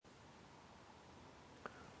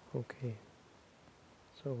Okay,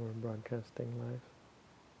 so we're broadcasting live.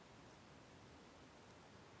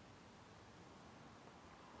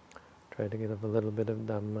 Try to get up a little bit of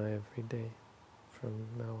Dhamma every day from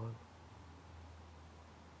now on.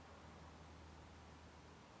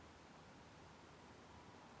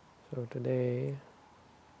 So today,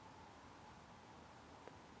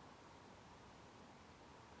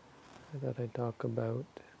 I thought I'd talk about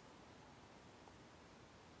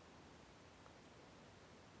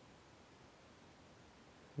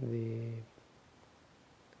the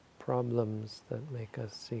problems that make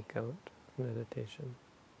us seek out meditation.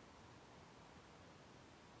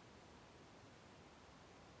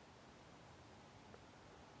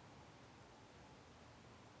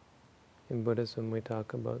 In Buddhism, we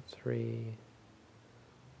talk about three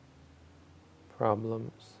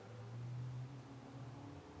problems.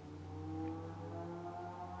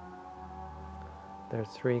 There are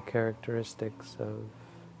three characteristics of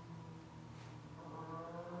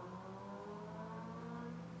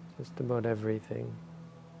just about everything.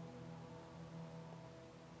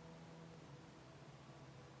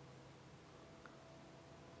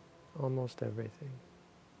 Almost everything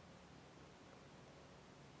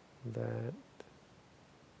that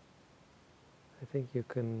I think you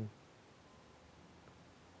can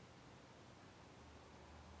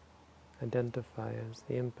identify as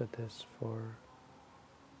the impetus for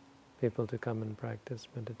people to come and practice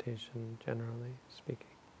meditation, generally speaking.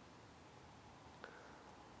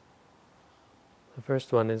 The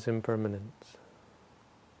first one is impermanence.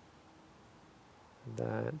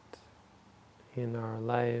 That in our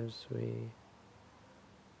lives we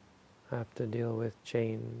have to deal with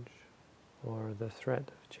change or the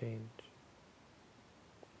threat of change,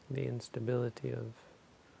 the instability of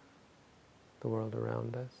the world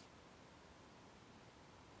around us.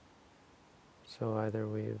 So either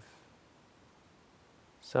we've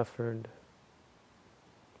suffered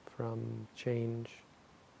from change,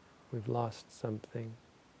 we've lost something,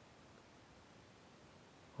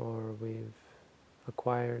 or we've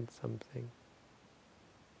acquired something.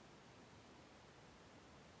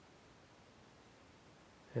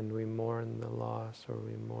 And we mourn the loss, or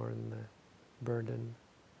we mourn the burden.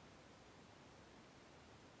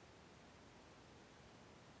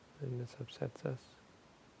 And this upsets us.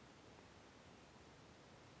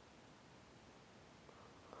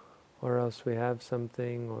 Or else we have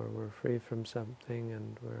something, or we're free from something,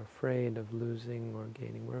 and we're afraid of losing or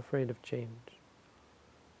gaining. We're afraid of change.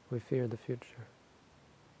 We fear the future.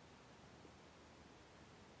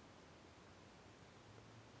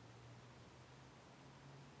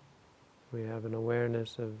 We have an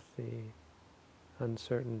awareness of the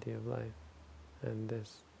uncertainty of life, and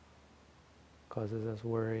this causes us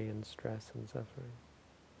worry and stress and suffering.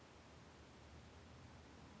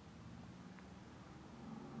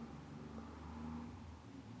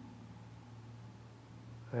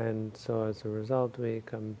 And so as a result, we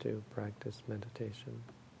come to practice meditation.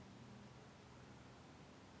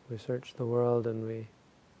 We search the world and we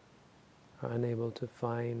are unable to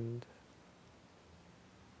find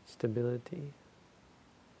stability.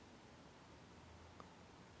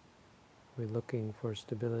 We're looking for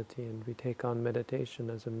stability, and we take on meditation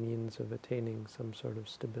as a means of attaining some sort of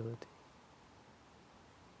stability.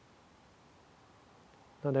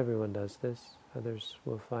 Not everyone does this. Others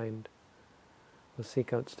will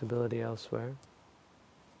seek out stability elsewhere.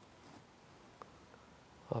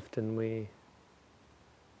 Often we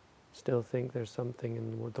still think there's something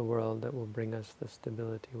in the world that will bring us the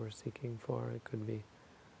stability we're seeking for. It could be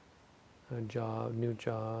a new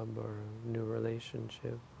job, or a new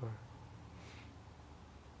relationship, or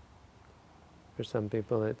for some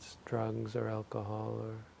people it's drugs or alcohol,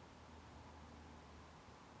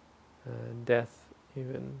 or death,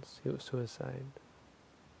 even suicide.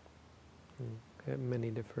 Many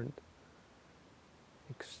different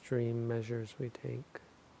extreme measures we take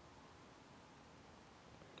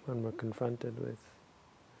when we're confronted with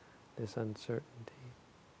this uncertainty.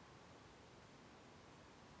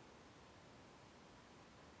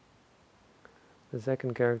 The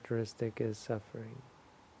second characteristic is suffering.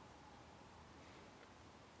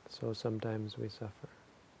 So sometimes we suffer.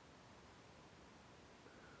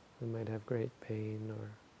 We might have great pain or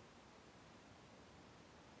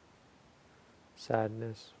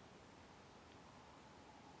sadness.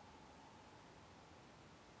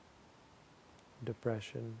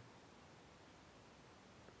 Depression,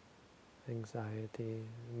 anxiety,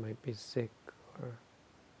 we might be sick, or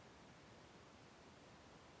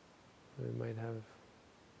we might have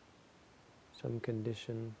some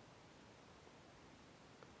condition.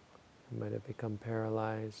 We might have become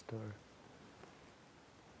paralyzed, or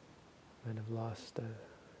might have lost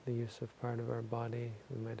a the use of part of our body.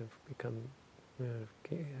 We might have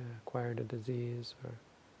acquired a disease, or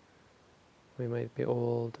we might be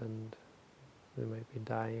old and we might be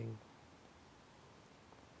dying.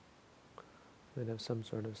 We might have some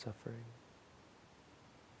sort of suffering.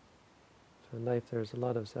 So in life there's a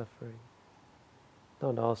lot of suffering.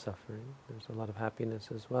 Not all suffering. There's a lot of happiness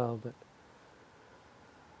as well, but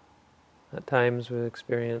at times we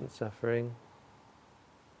experience suffering,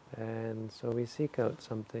 and so we seek out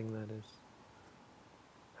something that is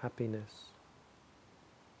happiness.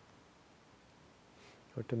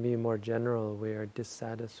 Or to be more general, we are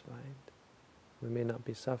dissatisfied. We may not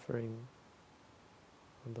be suffering,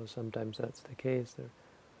 although sometimes that's the case. There are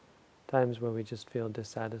times where we just feel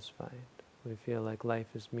dissatisfied. We feel like life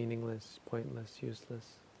is meaningless, pointless,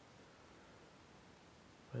 useless.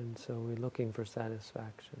 And so we're looking for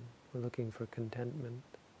satisfaction. We're looking for contentment.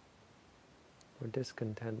 We're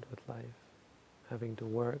discontent with life, having to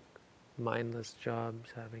work mindless jobs,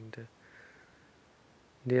 having to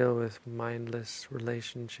deal with mindless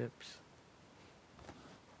relationships.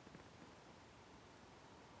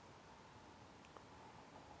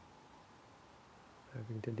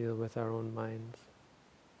 Having to deal with our own minds.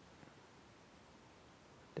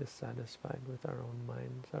 Dissatisfied with our own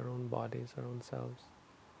minds, our own bodies, our own selves.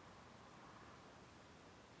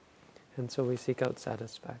 And so we seek out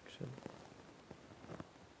satisfaction.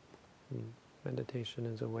 Meditation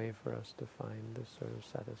is a way for us to find this sort of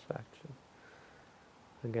satisfaction.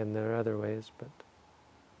 Again, there are other ways, but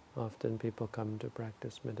often people come to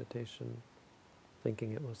practice meditation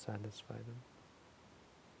thinking it will satisfy them.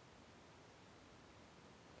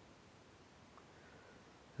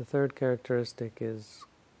 The third characteristic is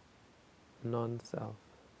non-self.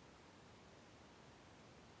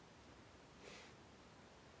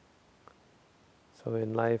 So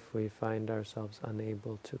in life we find ourselves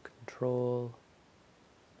unable to control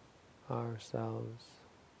ourselves.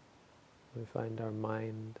 We find our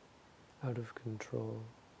mind out of control.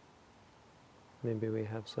 Maybe we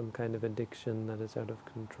have some kind of addiction that is out of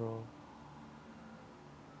control.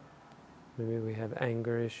 Maybe we have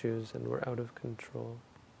anger issues and we're out of control.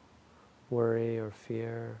 Worry or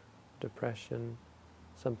fear, depression,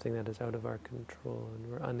 something that is out of our control and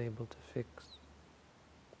we're unable to fix.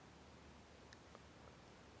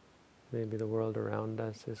 Maybe the world around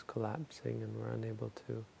us is collapsing and we're unable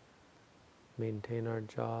to maintain our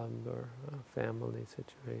job or a family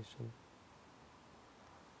situation.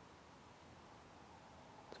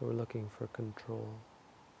 So we're looking for control,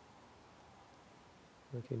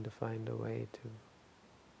 looking to find a way to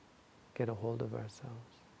get a hold of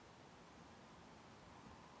ourselves,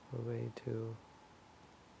 a way to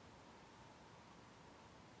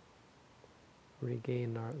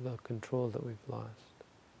regain the control that we've lost.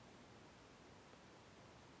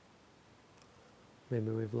 Maybe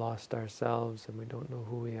we've lost ourselves and we don't know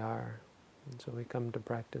who we are. And so we come to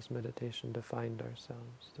practice meditation to find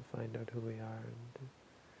ourselves, to find out who we are, and to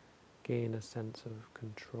gain a sense of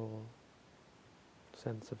control,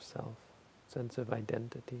 sense of self, sense of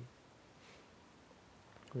identity.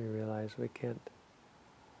 We realize we can't,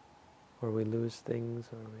 or we lose things,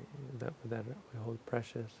 or that we hold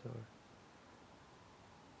precious, or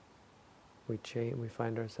we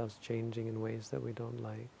find ourselves changing in ways that we don't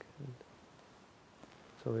like. And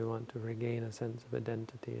so we want to regain a sense of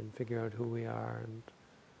identity and figure out who we are and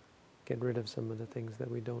get rid of some of the things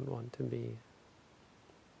that we don't want to be.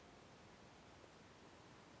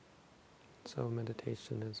 So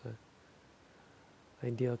meditation is an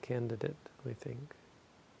ideal candidate, we think.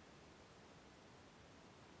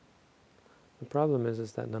 The problem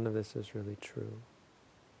is that none of this is really true.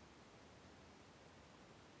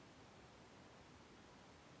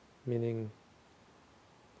 Meaning,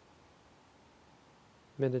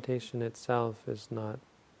 meditation itself is not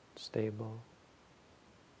stable.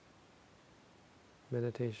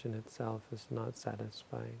 Meditation itself is not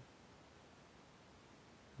satisfying.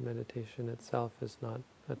 Meditation itself is not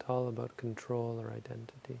at all about control or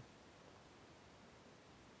identity.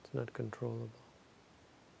 It's not controllable.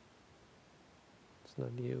 It's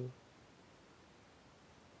not you.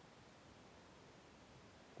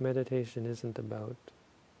 Meditation isn't about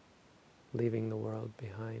leaving the world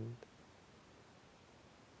behind.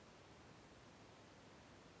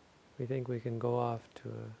 We think we can go off to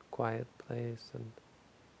a quiet place and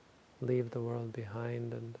leave the world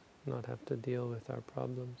behind and not have to deal with our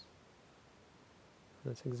problems.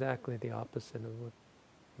 That's exactly the opposite of what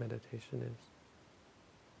meditation is.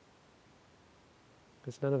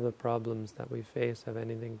 Because none of the problems that we face have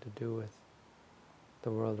anything to do with the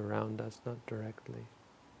world around us, not directly.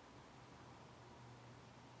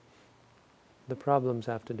 The problems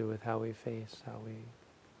have to do with how we face, how we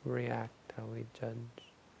react, how we judge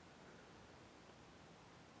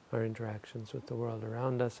our interactions with the world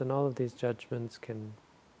around us, and all of these judgments can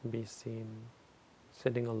be seen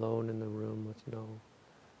sitting alone in the room with no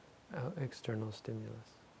external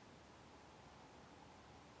stimulus.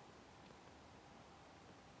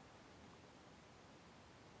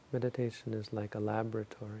 Meditation is like a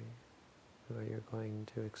laboratory where you're going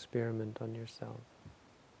to experiment on yourself.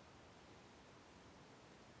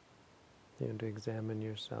 You're going to examine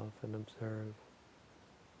yourself and observe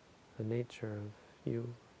the nature of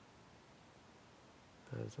you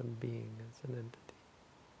as a being, as an entity.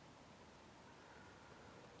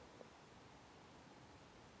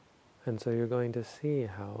 And so you're going to see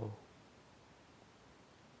how,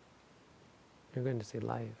 you're going to see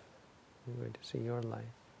life, you're going to see your life,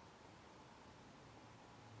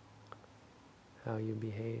 how you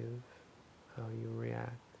behave, how you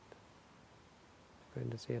react. You're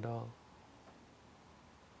going to see it all.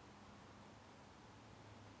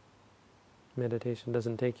 Meditation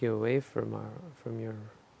doesn't take you away from your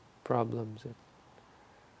problems. It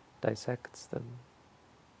dissects them,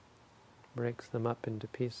 breaks them up into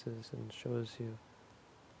pieces, and shows you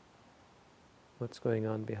what's going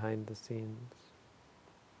on behind the scenes.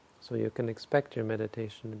 So you can expect your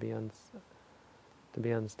meditation to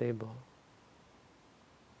be unstable.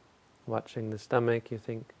 Watching the stomach, you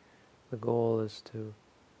think the goal is to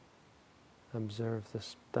observe the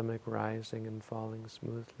stomach rising and falling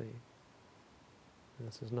smoothly.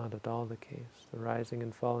 This is not at all the case. The rising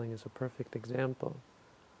and falling is a perfect example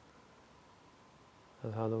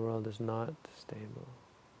of how the world is not stable,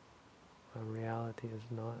 how reality is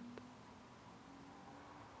not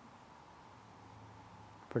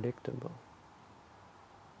predictable.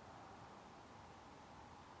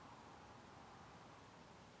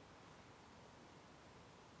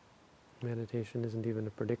 Meditation isn't even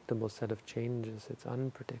a predictable set of changes, it's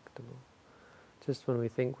unpredictable. Just when we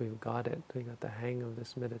think we've got it, we got the hang of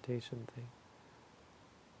this meditation thing,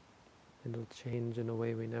 it'll change in a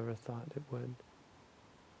way we never thought it would.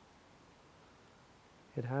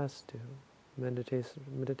 It has to.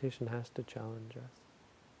 Meditation has to challenge us.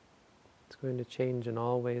 It's going to change in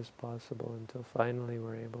all ways possible until finally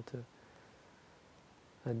we're able to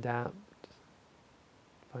adapt.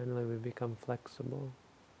 Finally we become flexible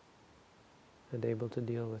and able to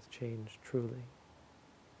deal with change truly,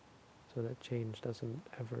 so that change doesn't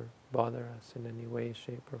ever bother us in any way,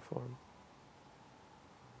 shape, or form.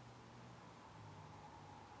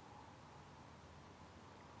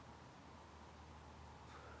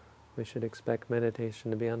 We should expect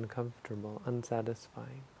meditation to be uncomfortable,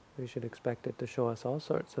 unsatisfying. We should expect it to show us all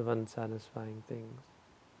sorts of unsatisfying things.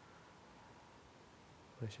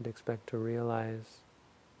 We should expect to realize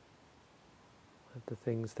that the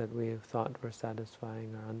things that we have thought were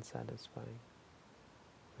satisfying are unsatisfying.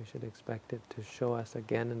 We should expect it to show us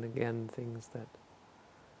again and again things that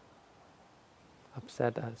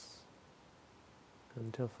upset us,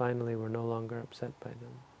 until finally we're no longer upset by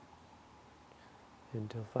them.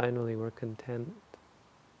 Until finally we're content,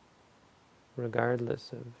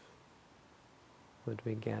 regardless of what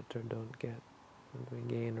we get or don't get, what we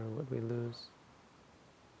gain or what we lose.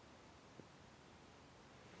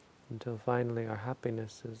 Until finally our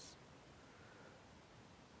happiness is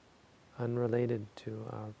unrelated to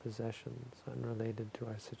our possessions, unrelated to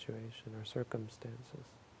our situation, our circumstances.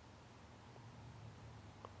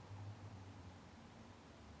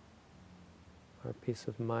 Our peace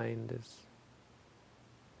of mind is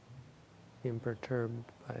not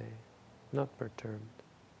perturbed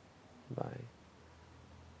by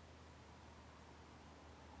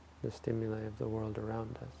the stimuli of the world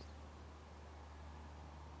around us.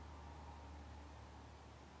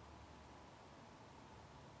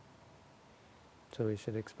 So we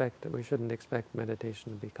shouldn't expect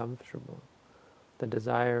meditation to be comfortable. The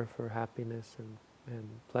desire for happiness and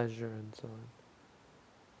pleasure and so on.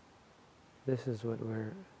 This is what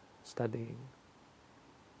we're studying.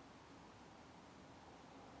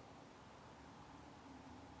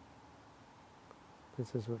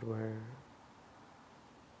 This is what we're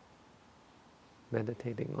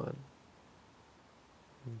meditating on.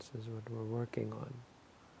 This is what we're working on,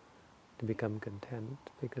 to become content,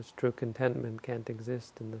 because true contentment can't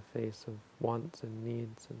exist in the face of wants and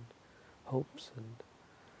needs and hopes and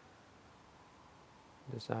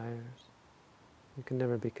desires. You can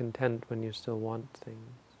never be content when you still want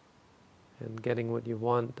things, and getting what you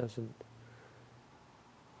want doesn't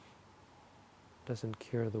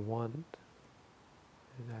cure the want.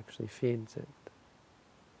 It actually feeds it,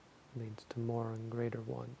 leads to more and greater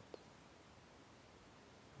want.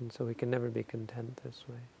 And so we can never be content this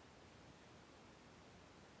way.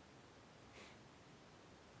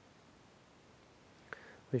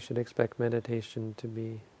 We should expect meditation to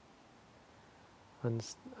be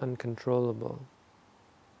uncontrollable.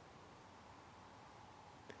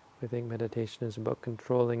 We think meditation is about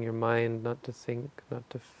controlling your mind, not to think, not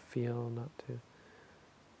to feel, not to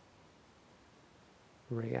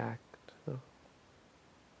react. No.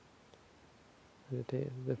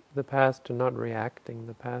 The path to not reacting,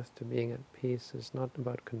 the path to being at peace is not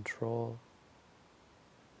about control.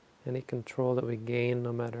 Any control that we gain,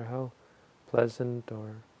 no matter how pleasant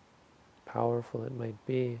or powerful it might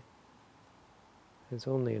be, is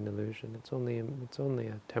only an illusion. It's only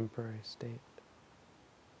a temporary state.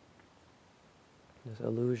 This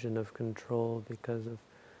illusion of control because of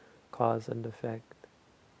cause and effect.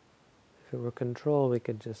 If it were control, we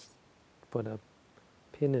could just put a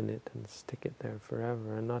pin in it and stick it there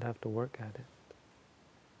forever and not have to work at it.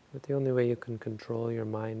 But the only way you can control your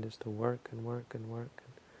mind is to work and work and work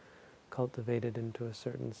and cultivate it into a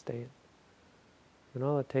certain state. And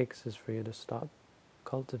all it takes is for you to stop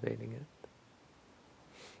cultivating it.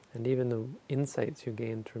 And even the insights you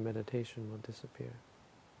gain through meditation will disappear.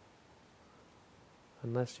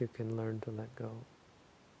 Unless you can learn to let go.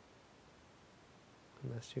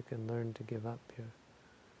 Unless you can learn to give up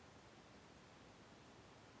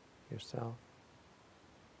yourself,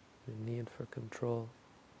 the need for control.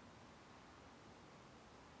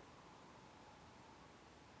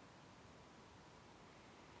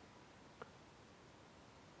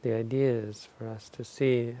 The idea is for us to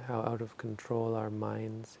see how out of control our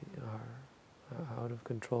minds are, how out of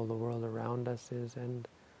control the world around us is, and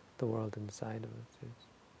the world inside of us is.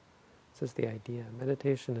 This is the idea.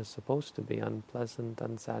 Meditation is supposed to be unpleasant,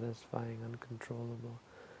 unsatisfying, uncontrollable,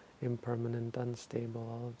 impermanent, unstable,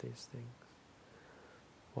 all of these things.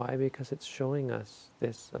 Why? Because it's showing us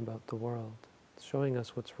this about the world. It's showing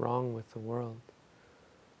us what's wrong with the world.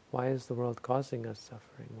 Why is the world causing us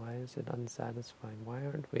suffering? Why is it unsatisfying? Why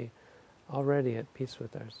aren't we already at peace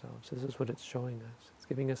with ourselves? This is what it's showing us. It's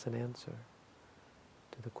giving us an answer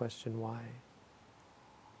to the question why.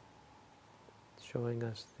 It's showing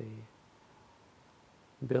us the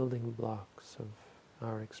building blocks of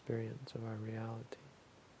our experience, of our reality.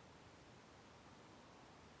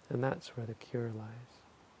 And that's where the cure lies.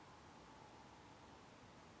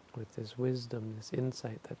 With this wisdom, this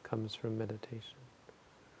insight that comes from meditation.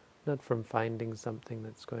 Not from finding something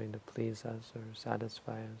that's going to please us or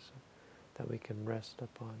satisfy us, that we can rest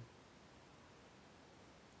upon.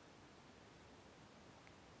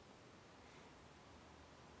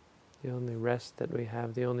 The only rest that we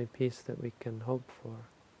have, the only peace that we can hope for,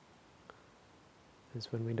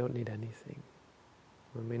 is when we don't need anything,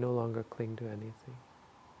 when we no longer cling to anything.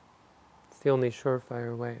 It's the only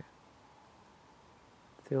surefire way.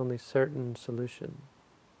 It's the only certain solution.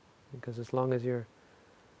 Because as long as your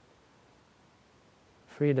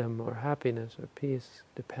freedom or happiness or peace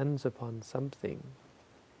depends upon something,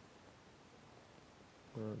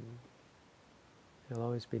 you'll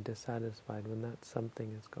always be dissatisfied when that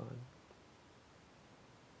something is gone.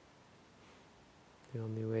 The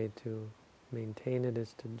only way to maintain it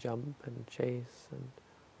is to jump and chase and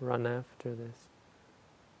run after this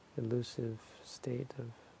elusive state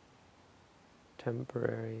of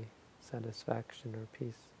temporary satisfaction or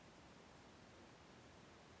peace.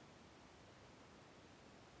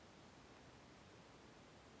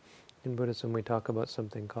 In Buddhism we talk about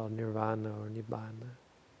something called nirvana or nibbana.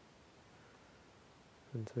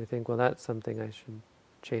 And so we think, well, that's something I should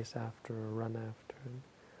chase after or run after. And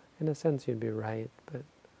in a sense you'd be right, but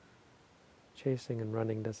chasing and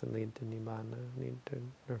running doesn't lead to nibbana, lead to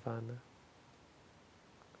nirvana.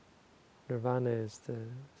 Nirvana is the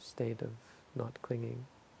state of not clinging.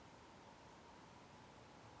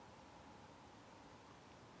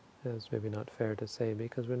 It's maybe not fair to say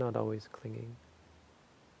because we're not always clinging.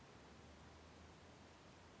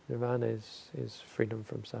 Nirvana is freedom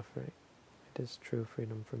from suffering. It is true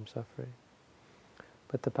freedom from suffering.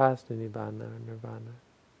 But the path to nibbana or nirvana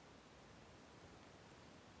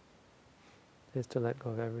is to let go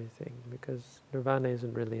of everything, because nirvana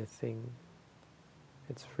isn't really a thing.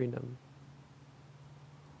 It's freedom.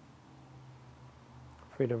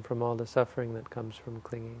 Freedom from all the suffering that comes from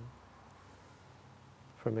clinging,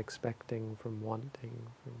 from expecting, from wanting,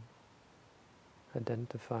 from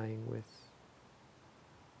identifying with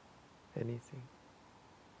anything.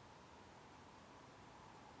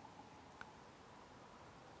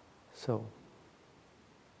 So,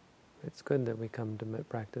 it's good that we come to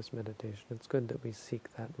practice meditation. It's good that we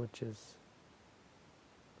seek that which is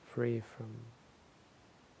free from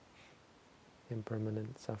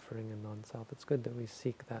impermanent suffering and non-self. It's good that we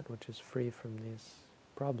seek that which is free from these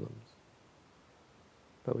problems.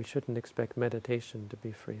 But we shouldn't expect meditation to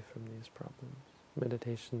be free from these problems.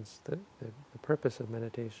 The purpose of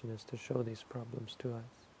meditation is to show these problems to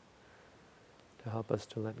us, to help us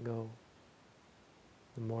to let go.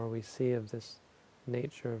 The more we see of this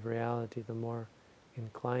nature of reality, the more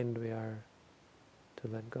inclined we are to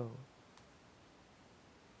let go.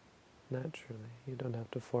 Naturally, you don't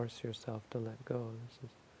have to force yourself to let go. This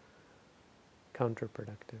is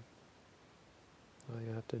counterproductive. All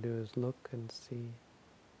you have to do is look and see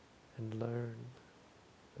and learn.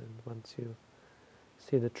 And once you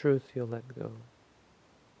see the truth, you'll let go.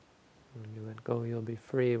 When you let go, you'll be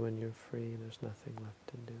free. When you're free, there's nothing left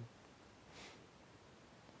to do.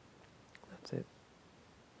 That's it.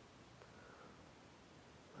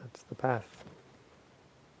 That's the path.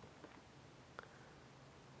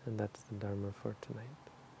 And that's the Dharma for tonight.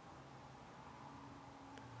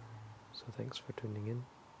 So thanks for tuning in.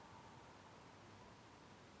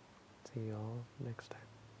 See you all next time.